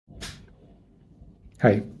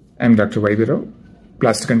Hi, I am Dr.YVRao,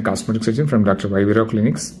 plastic and cosmetic surgeon from Dr.YVRao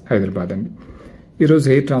Clinics, Hyderabad. ఈరోజు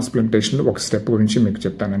hair ట్రాన్స్ప్లాంటేషన్లో ఒక step గురించి మీకు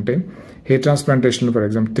చెప్తానంటే హెయిర్ ట్రాన్స్ప్లాంటేషన్లో ఫర్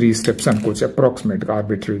ఎగ్జాంపుల్ 3 స్టెప్స్ అనుకోవచ్చు అప్రాక్సిమేట్గా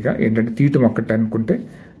ఆర్బిటరీగా ఏంటంటే తీయటం ఒక్కటే అనుకుంటే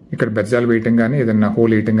ఇక్కడ బెజ్జాలు వేయటం కానీ ఏదైనా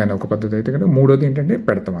హోల్ వేయటం కానీ ఒక పద్ధతి అయితే కానీ మూడోది ఏంటంటే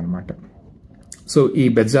పెడతాం అనమాట. సో ఈ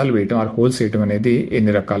బెజ్జాలు వేయటం ఆర్ హోల్స్ వేయటం అనేది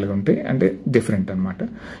ఎన్ని రకాలుగా ఉంటాయి అంటే డిఫరెంట్ అనమాట.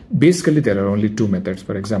 Basically there are only 2 methods.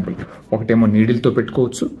 For example ఒకటేమో నీడిల్తో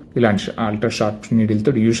పెట్టుకోవచ్చు, ఇలాంటి అల్ట్రా షార్ప్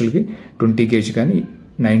నీడిల్తో యూజువల్గా 20 గేజ్ కానీ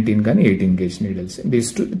 19 కానీ 18 గేజ్ నీడిల్స్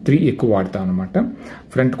దీస్ 3 ఎక్కువ వాడతాం అనమాట.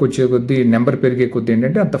 ఫ్రంట్కి వచ్చే కొద్దీ నెంబర్ పెరిగే కొద్దీ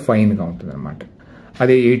ఏంటంటే అంత ఫైన్గా ఉంటుంది అనమాట.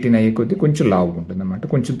 అదే 18 అయ్యే కొద్దీ కొంచెం లావుగా ఉంటుంది అనమాట.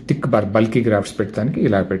 కొంచెం థిక్ బల్కీ గ్రాఫ్ట్స్ పెట్టడానికి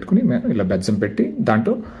ఇలా పెట్టుకుని మేము ఇలా బెజ్జం పెట్టి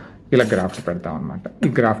దాంట్లో ఇలా గ్రాఫ్ట్స్ పెడతాం అనమాట. ఈ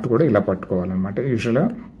గ్రాఫ్ట్ కూడా ఇలా పట్టుకోవాలన్నమాట. యూజువల్గా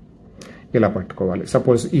ఇలా పట్టుకోవాలి.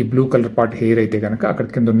 సపోజ్ ఈ బ్లూ కలర్ పార్ట్ హెయిర్ అయితే కనుక అక్కడ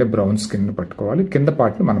కింద ఉండే బ్రౌన్ స్కిన్ పట్టుకోవాలి. కింద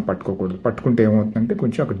పార్ట్ని మనం పట్టుకోకూడదు. పట్టుకుంటే ఏమవుతుందంటే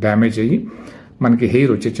కొంచెం అక్కడ డ్యామేజ్ అయ్యి మనకి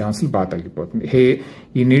హెయిర్ వచ్చే ఛాన్సులు బాగా తగ్గిపోతుంది.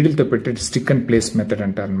 ఈ నీడిల్తో పెట్టే స్టిక్ అండ్ ప్లేస్ మెథడ్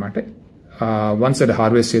అంటారనమాట. వన్స్ అది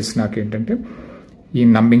హార్వెస్ట్ చేసినాక ఏంటంటే ఈ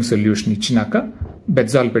నంబింగ్ సొల్యూషన్ ఇచ్చినాక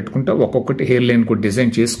బెజ్జాలు పెట్టుకుంటా ఒక్కొక్కటి హెయిర్ లైన్ కూడా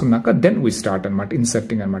డిజైన్ చేసుకున్నాక దెన్ వీ స్టార్ట్ అనమాట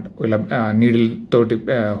ఇన్సర్టింగ్ అనమాట. ఇలా నీడిల్ తోటి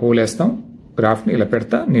హోల్ వేస్తాం, గ్రాఫ్ట్ని ఇలా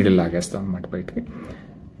పెడతా నీడిల్ లాగేస్తాం అనమాట బయటికి.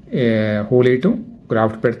 హోల్ వేయటం,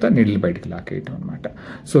 గ్రాఫ్ట్ పెడతా నీడిల్ బయటికి లాగేయటం అనమాట.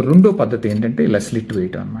 సో రెండో పద్ధతి ఏంటంటే ఇలా స్లిట్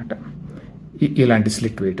వేయటం అనమాట. ఇలాంటి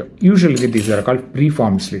స్లిట్ వేయటం యూజువల్గా దీస్ ఆర్ కాల్డ్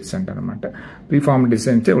ప్రీఫార్మ్డ్ స్లిట్స్ అంటారనమాట. ప్రీఫార్మ్డ్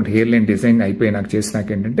డిజైన్ అంటే ఒకటి హెయిర్ లైన్ డిజైన్ అయిపోయినాక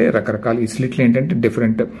చేసినాక ఏంటంటే రకరకాల ఈ స్లిట్లు ఏంటంటే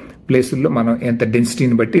డిఫరెంట్ ప్లేసుల్లో మనం ఎంత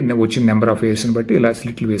డెన్సిటీని బట్టి వచ్చిన నెంబర్ ఆఫ్ హెయిర్స్ని బట్టి ఇలా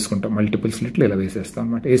స్లిట్లు వేసుకుంటాం. మల్టిపుల్ స్లిట్లు ఇలా వేసేస్తాం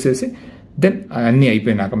అనమాట. వేసేసి దెన్ అన్నీ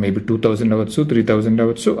అయిపోయినాక మేబీ 2000 అవ్వచ్చు, 3000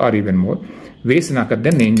 అవ్వచ్చు ఆర్ ఈవెన్ మోర్ వేసినాక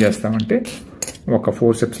దెన్ ఏం చేస్తామంటే ఒక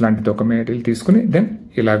 4 స్టెప్స్ లాంటిది ఒక మెటీరియల్ తీసుకుని దెన్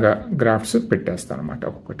ఇలాగా గ్రాఫ్ట్స్ పెట్టేస్తాం అనమాట.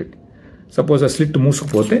 ఒక్కొక్కటి సపోజ్ ఆ స్లిట్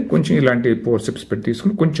మూసుకుపోతే కొంచెం ఇలాంటి 4 స్టెప్స్ పెట్టి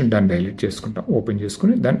తీసుకుని కొంచెం దాన్ని డైలేట్ చేసుకుంటాం, ఓపెన్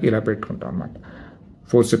చేసుకుని దాన్ని ఇలా పెట్టుకుంటాం అనమాట.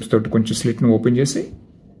 4 స్టెప్స్ తోటి కొంచెం స్లిట్ని ఓపెన్ చేసి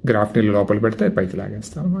గ్రాఫ్ట్ని లోపల పెడితే పైకి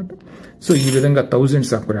లాగేస్తాం అనమాట. సో ఈ విధంగా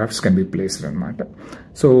thousands of grafts can be placed అనమాట.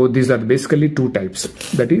 So these are basically 2 types.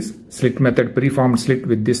 That is slit method, ప్రీఫార్మ్డ్ slit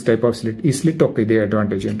with this type of slit. ఈ స్లిట్ ఒక ఇదే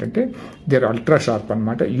అడ్వాంటేజ్ ఏంటంటే దే ఆర్ అల్ట్రా షార్ప్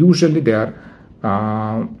అనమాట. Usually they are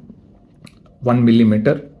 1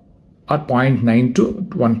 millimeter are 0.9 to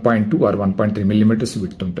 1.2 are 1.3 millimeters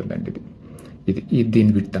width ఉంటుందండి. ఇది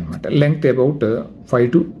దీని width అనమాట. Length about 5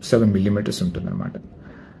 to 7 millimeters ఉంటుందన్నమాట.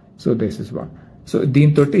 So this is what. So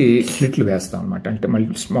దీంతో స్లిట్లు వేస్తాం అనమాట. అంటే మళ్ళీ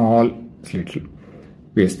స్మాల్ స్లిట్లు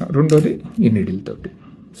వేస్తాం. రెండోది ఈ నీడిల్ తోటి.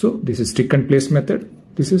 So this is stick and place method,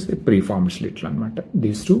 this is ప్రీఫార్మ్డ్ స్లిట్లు అనమాట.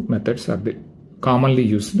 These 2 methods are the commonly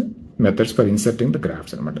used methods for inserting the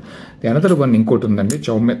grafts అనమాట. అనదర్ వన్ ఇంకోటి ఉందండి,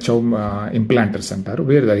 చౌ ఇంప్లాంటర్స్ అంటారు.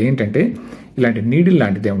 వేరే ఏంటంటే ఇలాంటి నీడిల్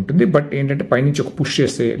లాంటిదే ఉంటుంది. బట్ ఏంటంటే పైనుంచి ఒక పుష్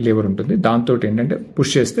చేసే లేవర్ ఉంటుంది. దాంతో ఏంటంటే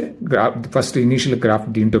పుష్ చేస్తే ఫస్ట్ ఇనీషియల్ గ్రాఫ్ట్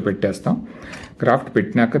దీంతో పెట్టేస్తాం. గ్రాఫ్ట్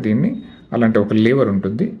పెట్టినాక దీన్ని అలాంటి ఒక లేవర్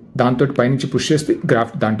ఉంటుంది, దాంతో పైనుంచి పుష్ చేస్తే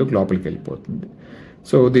గ్రాఫ్ట్ దాంట్లో లోపలికి వెళ్ళిపోతుంది.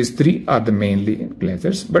 So these 3 are the mainly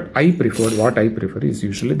places. But what I prefer is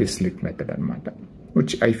usually this slit method అనమాట,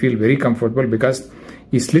 which I feel very comfortable. Because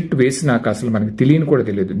ఈ స్లిట్ వేసినాక అసలు మనకి తెలియని కూడా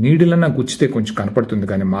తెలియదు. నీడిల్ అన్నా గుచ్చితే కొంచెం కనపడుతుంది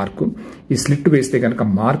కానీ మార్కు, ఈ స్లిట్ వేస్తే కనుక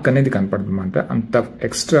మార్క్ అనేది కనపడుతుంది అనమాట. అంత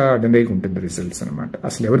ఎక్స్ట్రా ఆర్డినరీగా ఉంటుంది రిజల్ట్స్ అనమాట.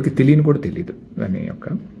 అసలు ఎవరికి తెలియని కూడా తెలియదు దాని యొక్క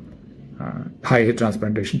హెయిర్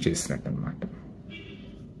ట్రాన్స్ప్లాంటేషన్ చేసినట్టు అనమాట.